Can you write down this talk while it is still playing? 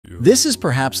This is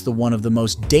perhaps one of the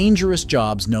most dangerous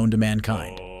jobs known to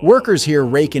mankind. Workers here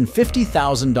rake in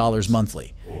 $50,000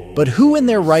 monthly. But who in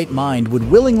their right mind would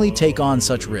willingly take on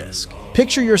such risk?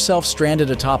 Picture yourself stranded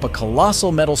atop a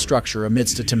colossal metal structure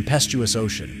amidst a tempestuous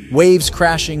ocean. Waves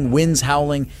crashing, winds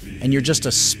howling, and you're just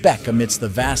a speck amidst the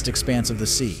vast expanse of the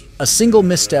sea. A single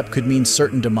misstep could mean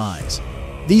certain demise.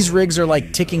 These rigs are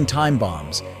like ticking time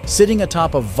bombs, sitting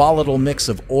atop a volatile mix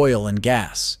of oil and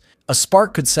gas. A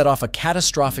spark could set off a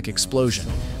catastrophic explosion,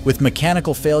 with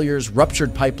mechanical failures,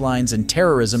 ruptured pipelines, and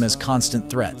terrorism as constant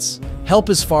threats. Help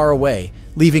is far away,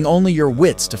 leaving only your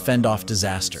wits to fend off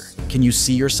disaster. Can you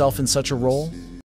see yourself in such a role?